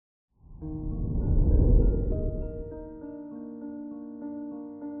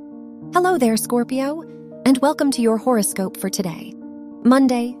Hello there, Scorpio, and welcome to your horoscope for today,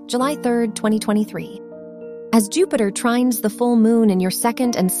 Monday, July 3rd, 2023. As Jupiter trines the full moon in your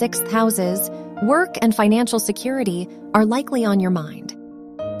second and sixth houses, work and financial security are likely on your mind.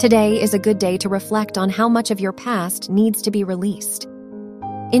 Today is a good day to reflect on how much of your past needs to be released.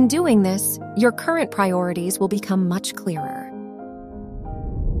 In doing this, your current priorities will become much clearer.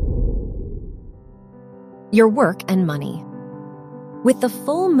 Your work and money. With the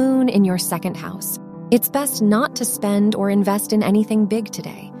full moon in your second house, it's best not to spend or invest in anything big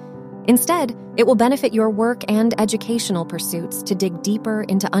today. Instead, it will benefit your work and educational pursuits to dig deeper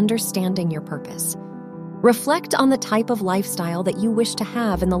into understanding your purpose. Reflect on the type of lifestyle that you wish to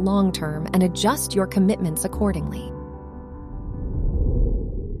have in the long term and adjust your commitments accordingly.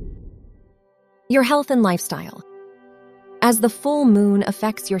 Your health and lifestyle. As the full moon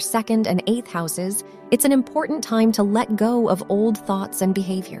affects your second and eighth houses, it's an important time to let go of old thoughts and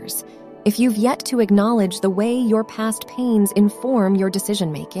behaviors. If you've yet to acknowledge the way your past pains inform your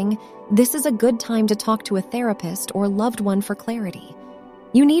decision-making, this is a good time to talk to a therapist or loved one for clarity.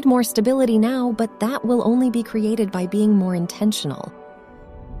 You need more stability now, but that will only be created by being more intentional.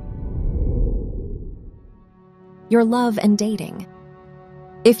 Your love and dating.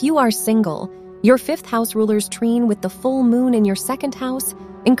 If you are single, your fifth house ruler's trine with the full moon in your second house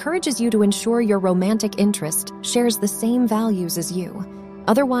encourages you to ensure your romantic interest shares the same values as you.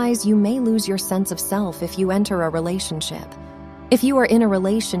 Otherwise, you may lose your sense of self if you enter a relationship. If you are in a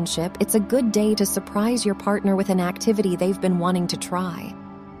relationship, it's a good day to surprise your partner with an activity they've been wanting to try.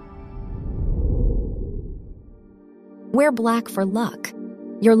 Wear black for luck.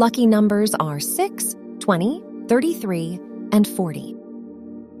 Your lucky numbers are 6, 20, 33, and 40.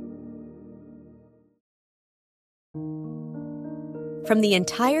 From the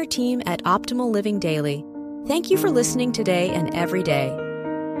entire team at Optimal Living Daily, thank you for listening today and every day.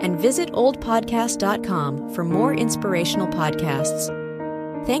 And visit oldpodcast.com for more inspirational podcasts.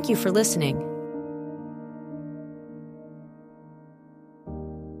 Thank you for listening.